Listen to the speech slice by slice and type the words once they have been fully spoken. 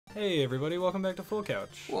Hey everybody, welcome back to Full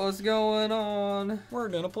Couch. What's going on? We're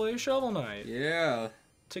gonna play Shovel Knight. Yeah.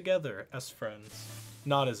 Together, as friends.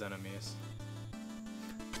 Not as enemies.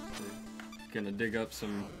 We're gonna dig up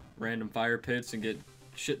some random fire pits and get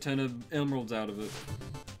shit ton of emeralds out of it.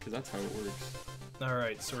 Because that's how it works.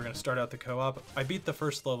 Alright, so we're gonna start out the co-op. I beat the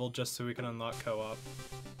first level just so we can unlock co-op.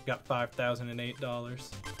 Got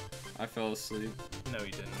 $5,008. I fell asleep. No,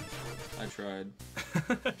 you didn't. I tried.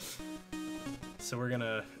 So we're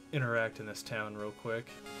gonna interact in this town real quick.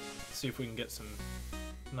 See if we can get some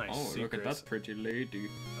nice secrets. Look at that pretty lady.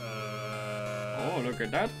 Oh, look at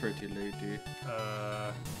that pretty lady.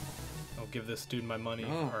 I'll give this dude my money,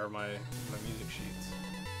 or my music sheets.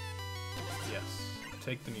 Yes,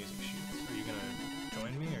 take the music sheets. Are you gonna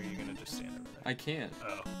join me, or are you gonna just stand over there? I can't.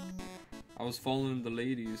 Oh. I was following the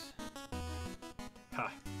ladies.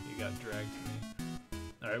 Ha, you got dragged to me.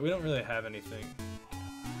 Alright, we don't really have anything.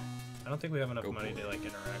 I don't think we have enough money to like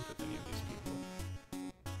interact with any of these people.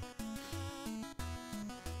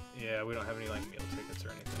 Yeah, we don't have any like meal tickets or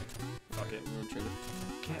anything. Fuck it.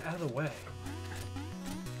 Get out of the way.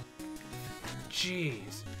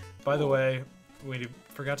 Jeez. By the way, we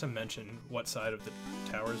forgot to mention what side of the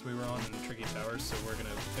towers we were on in the tricky towers, so we're gonna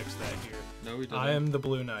fix that here. No, we didn't. I am the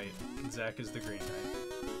blue knight, and Zach is the green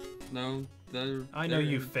knight. No, I know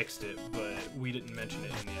you fixed it, but we didn't mention it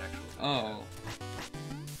in the actual video. Oh.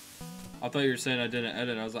 I thought you were saying I didn't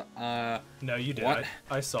edit. I was like, No, you did. What?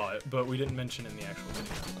 I saw it, but we didn't mention it in the actual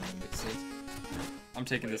video. That makes sense. I'm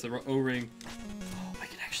taking this O-ring. Oh, I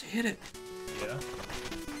can actually hit it. Yeah.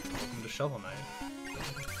 Welcome to Shovel Knight.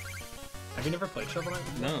 Have you never played Shovel Knight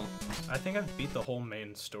before? No. I think I've beat the whole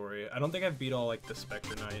main story. I don't think I've beat all like the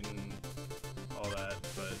Spectre Knight and all that,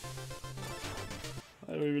 but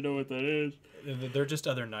I don't even know what that is. they're just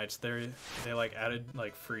other knights. They like added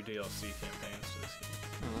like free DLC campaigns to this game.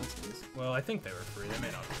 Oh, that's nice. Well, I think they were free. They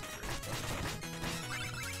may not be free.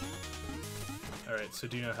 Alright, so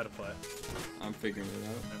do you know how to play? I'm figuring it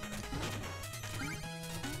out. Okay.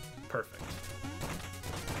 Perfect.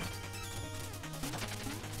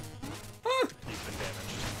 Ah! You've been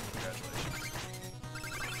damaged.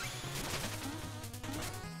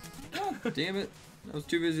 Congratulations. Oh, damn it. I was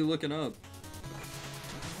too busy looking up.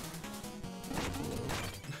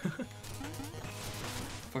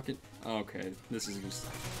 Fucking. Okay, this is just.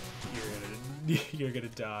 You're gonna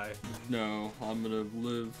die. No, I'm gonna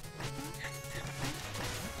live.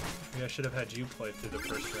 Maybe I should have had you play through the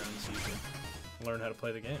first round so you could learn how to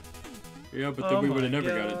play the game. Yeah, but then we would have never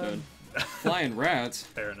got it done. Flying rats.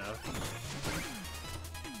 Fair enough.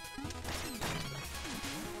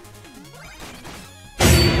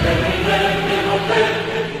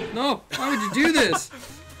 No! Why would you do this?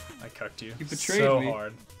 I cucked you. You betrayed so me.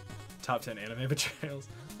 hard. Top 10 anime betrayals.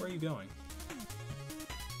 Where are you going?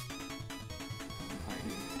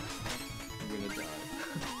 I'm gonna die.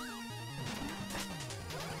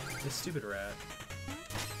 This stupid rat.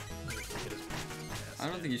 I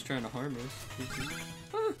don't think he's trying to harm us. He's just...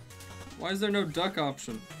 Ah! Why is there no duck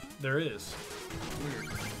option? There is.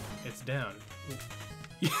 Weird. It's down.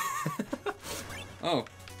 Oh.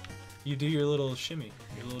 You do your little shimmy,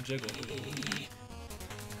 your little jiggle.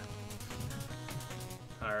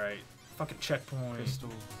 Alright. Fucking checkpoint. Crystal.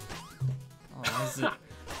 Oh, why is it?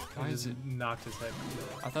 Why is it knocked his head?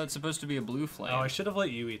 I thought it's supposed to be a blue flame. Oh, I should have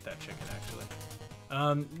let you eat that chicken, actually.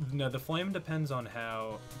 No, the flame depends on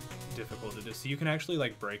how difficult it is. So you can actually,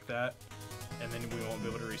 like, break that, and then we won't be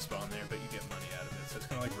able to respawn there, but you get money out of it. So it's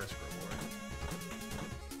kind of like risk-reward.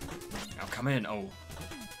 Now come in. Oh.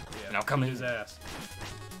 Yeah, now come in. His ass.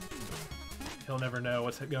 He'll never know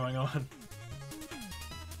what's going on.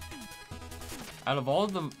 Out of all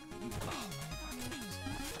of them...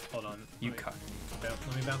 Hold on. You cuck.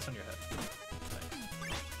 Let me bounce on your head. Thanks.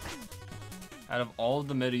 Out of all of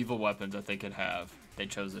the medieval weapons that they could have, they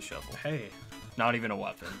chose the shovel. Hey. Not even a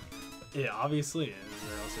weapon. It obviously is,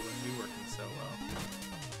 or else it wouldn't be working so well.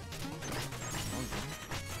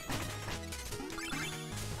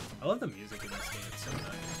 I love the music in this game. It's so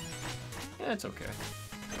nice. Yeah, it's okay.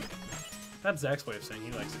 That's Zach's way of saying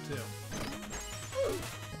he likes it too.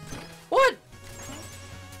 What?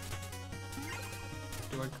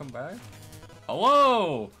 Do I come back?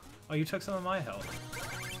 Hello! Oh, you took some of my health.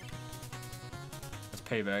 That's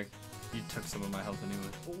payback. You took some of my health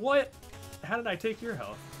anyway. What? How did I take your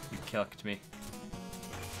health? You cucked me.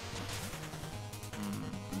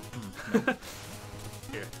 No.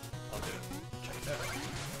 Here, I'll do it. Check it out.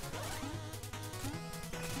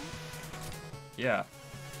 Yeah.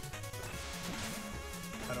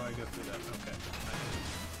 How do I go through that? Okay.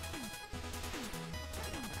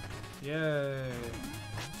 Yay!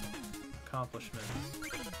 Accomplishments.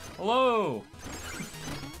 Hello!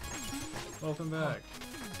 Welcome back.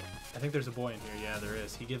 I think there's a boy in here. Yeah, there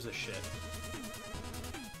is. He gives a shit.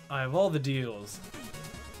 I have all the deals.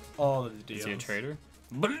 All of the deals. Is he a trader?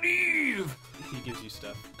 Believe! He gives you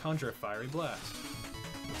stuff. Conjure a fiery blast.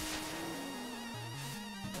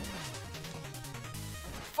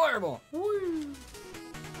 Fireball! Woo!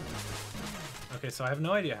 Okay, so I have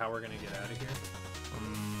no idea how we're gonna get out of here.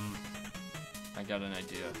 I got an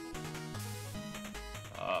idea.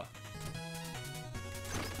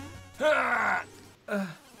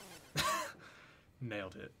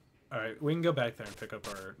 Nailed it. Alright, we can go back there and pick up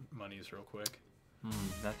our monies real quick.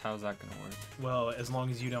 How's that gonna work? Well, as long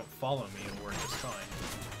as you don't follow me, it'll work just fine.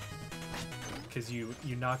 Because you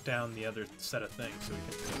knock down the other set of things so we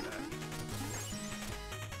can go back.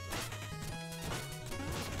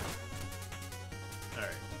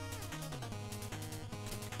 Alright.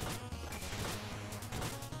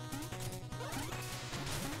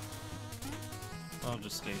 I'll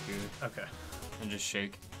just stay here Okay. and just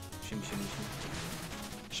shake. Shimmy, shimmy, shimmy.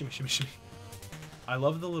 Shimmy, shimmy, shimmy. I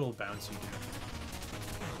love the little bounce you do.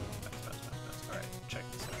 Bounce, bounce, bounce, bounce. Alright, check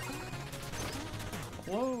this out.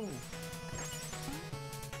 Whoa!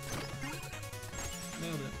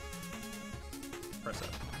 Nailed it. Press up.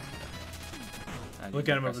 I Look didn't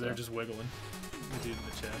at him press over there that. just wiggling. The dude in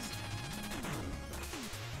the chest.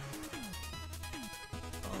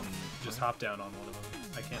 Just hop down on one of them.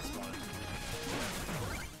 I can't spawn it.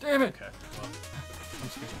 Damn it! Okay, well. I'm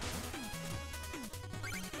scared.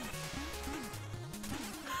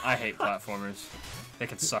 I hate platformers. They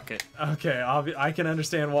can suck it. Okay, I can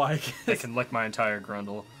understand why. They can lick my entire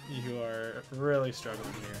grundle. You are really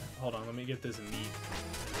struggling here. Hold on, let me get this meat. And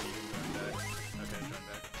then you can join back. Okay, join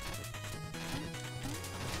back.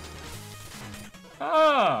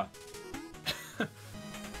 Ah! Okay,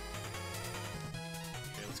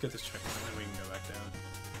 let's get this chicken and then we can go back down.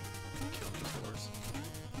 Kill this horse.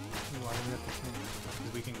 Why do we have to kill?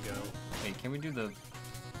 Because we can go. Hey, can we do the...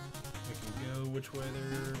 We can go which way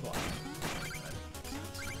they're blocking. That makes sense.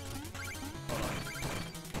 Hold on.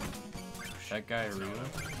 That guy That's not real? what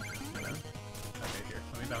I wanted. Okay, here.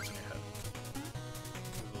 Let me bounce on your head.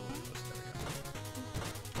 Move a little closer. There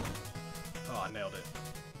we go. Oh, I nailed it.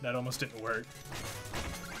 That almost didn't work.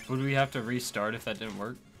 Would we have to restart if that didn't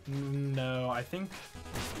work? No, I think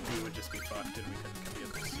we would just be fucked and we couldn't come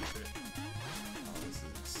get the secret. Oh, this is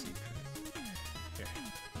a secret. Here.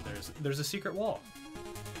 There's a secret wall.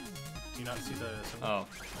 Do you not see the symbol? Oh.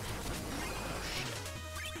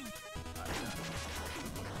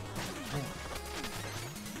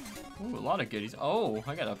 Ooh, a lot of goodies. Oh,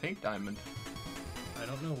 I got a pink diamond. I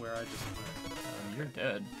don't know where I just went. You're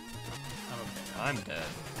dead. I'm okay now. I'm dead.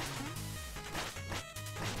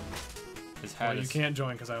 His hat Well, you is... can't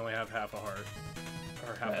join because I only have half a heart.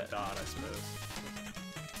 Or half a Right. dot, I suppose.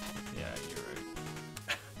 Yeah, you're right.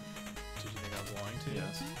 Did you think I was lying to you?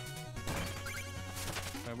 Yes.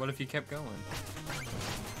 What if you kept going?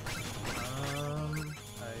 I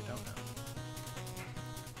don't know.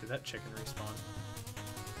 Did that chicken respawn?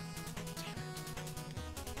 Damn it.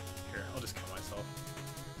 Here, I'll just kill myself.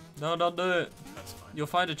 No, don't do it. That's fine. You'll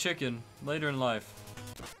find a chicken later in life.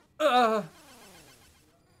 But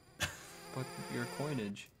your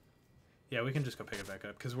coinage. Yeah, we can just go pick it back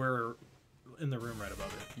up because we're in the room right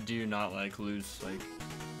above it. Do you not like lose like?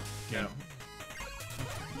 No.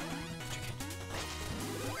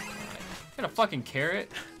 Got a fucking carrot.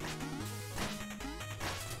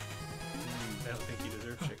 I don't think you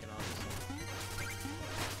deserve chicken, obviously.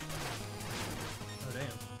 Oh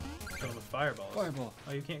damn! Kill him with fireballs. Fireball.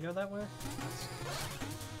 Oh, you can't go that way?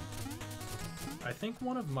 I think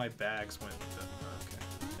one of my bags went. Okay,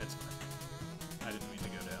 it's fine. I didn't mean to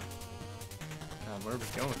go down. Where are we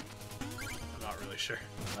going? I'm not really sure.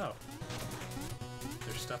 Oh.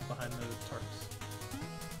 There's stuff behind the tarps.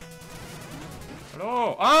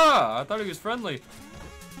 Hello! Ah! I thought he was friendly.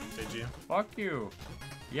 Did you? Fuck you.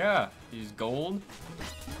 Yeah, he's gold.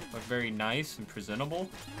 Look very nice and presentable.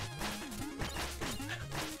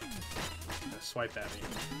 Swipe at me.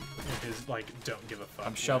 In his, like, don't give a fuck.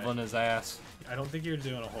 I'm shoveling his ass. I don't think you're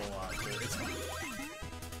doing a whole lot, but it's fine.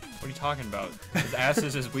 What are you talking about? His ass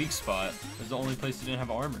is his weak spot. It's the only place he didn't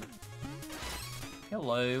have armor.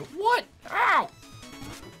 Hello. What? Ow!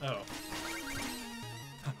 Oh.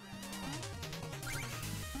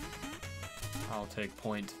 I'll take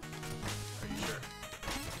point. Are you sure?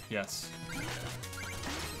 Yes. Okay.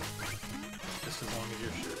 Just as long as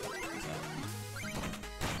you're sure.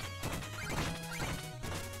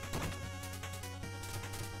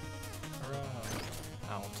 Hurrah.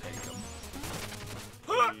 I'll take him.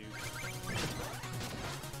 You-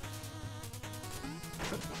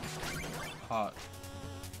 Hot.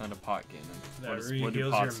 on a pot cannon. That what re-heals do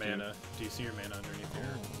your pots do? mana. Do you see your mana underneath your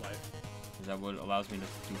life? Is that what allows me to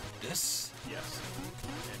do this? Yes.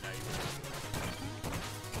 And now you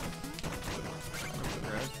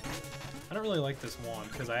Right. I don't really like this wand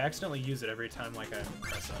because I accidentally use it every time like I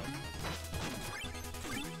press up.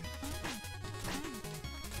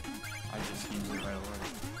 I just use it right away.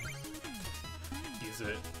 Use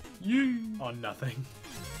it Yeah. on nothing.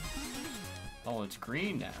 Oh, it's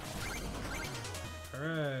green now.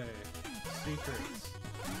 Hooray! Secrets.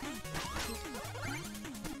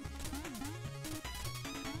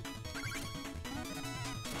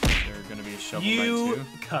 There's gonna be a shovel knight You too.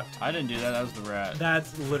 cucked. I didn't do that. That was the rat.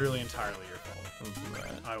 That's literally entirely your fault. That was the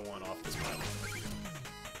rat. I won off this battle.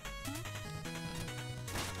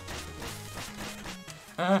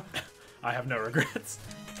 I have no regrets.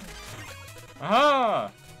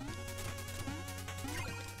 Aha!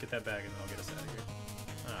 Get that bag and I'll get us out of here.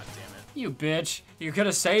 Ah, damn it. You bitch! You could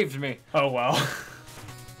have saved me. Oh well.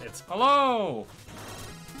 It's Hello.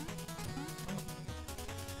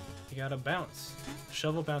 you gotta bounce.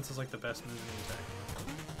 Shovel bounce is like the best move in the attack.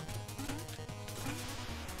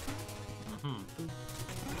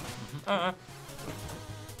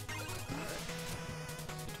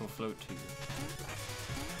 It will float to you.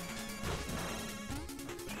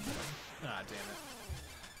 Ah, damn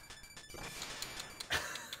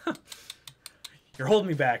it. You're holding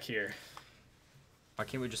me back here. Why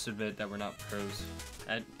can't we just admit that we're not pros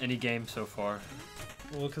at any game so far?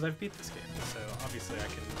 Well, because I've beat this game, so obviously I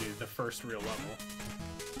can do the first real level.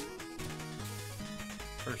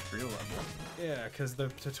 First real level. Yeah, because the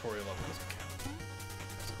tutorial level doesn't count.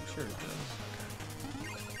 Sure it does.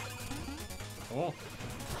 Cool.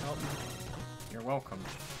 Help me. You're welcome.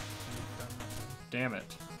 Damn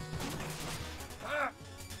it. Ah!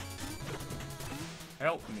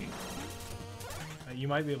 Help me. You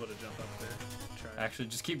might be able to jump up there. Try. Actually,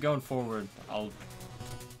 just keep going forward.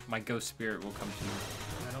 My ghost spirit will come to you.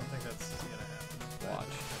 I don't think that's gonna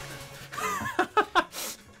happen.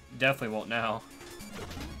 Watch. Definitely won't now.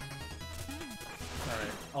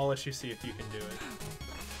 Alright, I'll let you see if you can do it.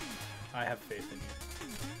 I have faith in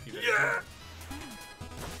you. Yeah!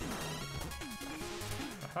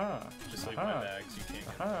 Aha! Just leave Aha. my bags, you can't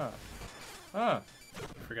get Aha! Ah!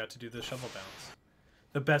 Forgot to do the shovel bounce.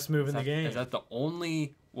 The best move in the game. Is that the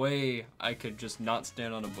only way I could just not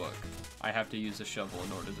stand on a book? I have to use a shovel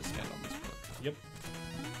in order to stand on this book. Yep.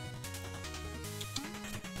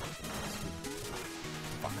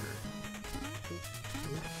 Fucker.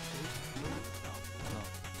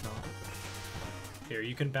 No. Here,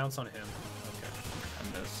 you can bounce on him. Okay. I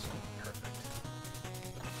missed. Perfect.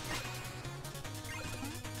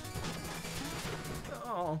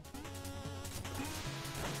 Oh.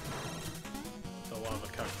 The lava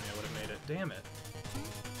cucked me, I would have made it. Damn it.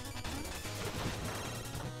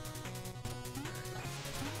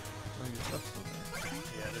 Oh, your stuff's still there.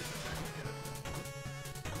 Yeah, there's no time to get it.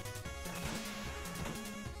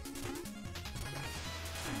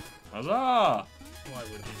 Huzzah! Why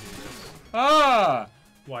would you do this? Ah!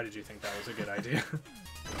 Why did you think that was a good idea?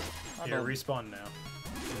 I Here, don't- respawn now.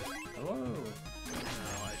 Hello. No,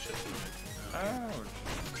 I should do it. No. Ouch.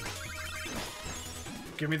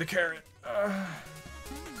 Give me the carrot.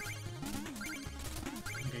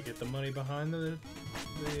 You can get the money behind the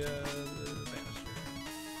banister.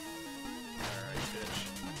 Alright,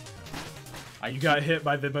 bitch. You got hit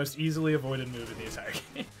by the most easily avoided move in the entire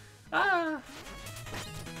game. Ah!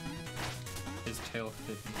 His tail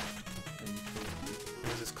hit me. It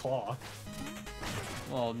was his claw.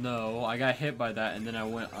 Well, no, I got hit by that, and then I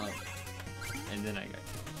went up, and then I got hit.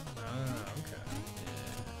 Ah, okay.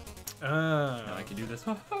 Yeah. Now I can do this.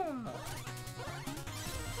 I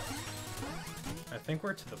think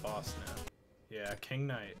we're to the boss now. Yeah, King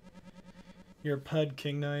Knight. You're Pud,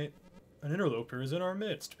 King Knight. An interloper is in our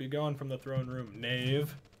midst. Be gone from the throne room,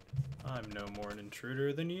 knave. I'm no more an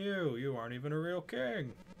intruder than you. You aren't even a real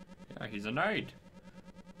king. Yeah, he's a knight.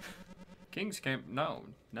 Kings can't. No.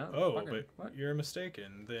 Oh, fucking- but what? you're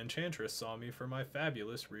mistaken. The enchantress saw me for my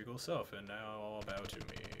fabulous regal self, and now all bow to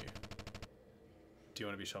me. Do you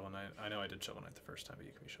want to be Shovel Knight? I know I did Shovel Knight the first time, but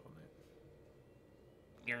you can be Shovel Knight.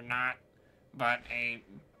 You're not, but a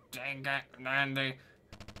dandy.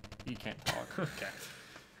 You can't talk. Okay.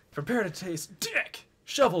 Prepare to taste dick!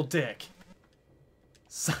 Shovel dick!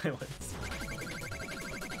 Silence. He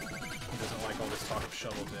doesn't like all this talk of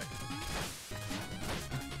shovel dick.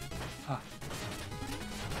 Ha.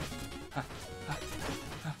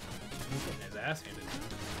 He's getting his ass handed to him.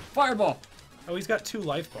 Fireball! Oh, he's got 2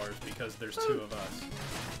 life bars because there's 2 of us.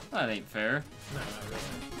 That ain't fair. No, not really.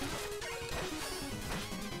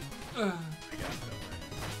 I got it, don't worry.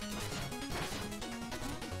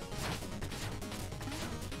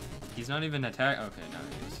 He's not even attack. Okay, no,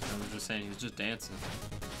 I was just saying he was just dancing.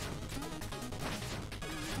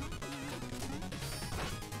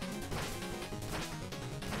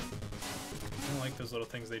 I don't like those little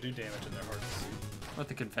things. They do damage and they're hard to see. What,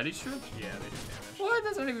 the confetti strips? Yeah, they do damage. What?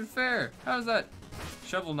 That's not even fair. How is that?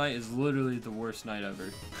 Shovel Knight is literally the worst knight ever.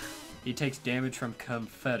 He takes damage from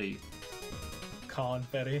confetti.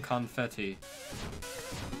 Confetti. Confetti.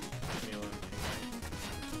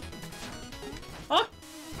 Huh?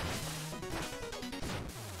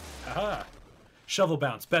 Aha! Shovel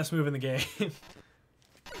bounce, best move in the game. I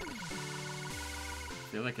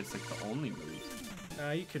feel like it's like the only move.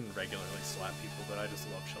 You can regularly slap people, but I just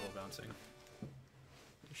love shovel bouncing.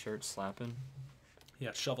 You sure it's slapping?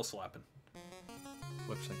 Yeah, shovel slapping.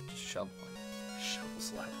 Looks like just shoveling. Shovel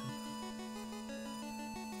slapping.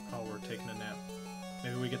 Oh, we're taking a nap.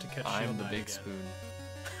 Maybe we get to catch I'm Shield the Knight big again.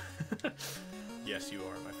 spoon. Yes, you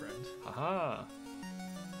are, my friend. Haha.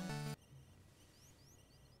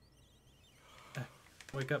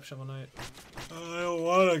 Wake up, Shovel Knight. I don't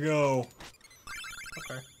want to go.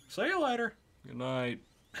 Okay. See you later. Good night.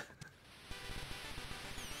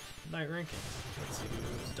 Night ranking. Let's see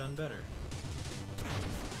who's done better.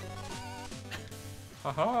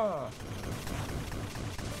 Haha.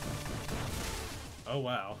 Oh,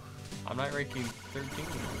 wow. I'm not ranking 13.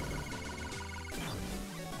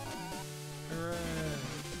 Hooray.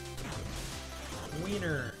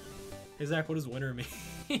 Wiener. Hey, Zach, what does winner mean?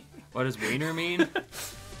 What does wiener mean?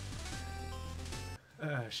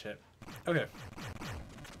 Ah, shit. Okay.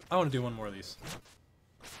 I want to do one more of these.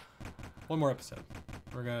 One more episode.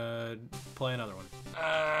 We're gonna play another one.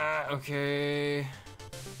 Okay.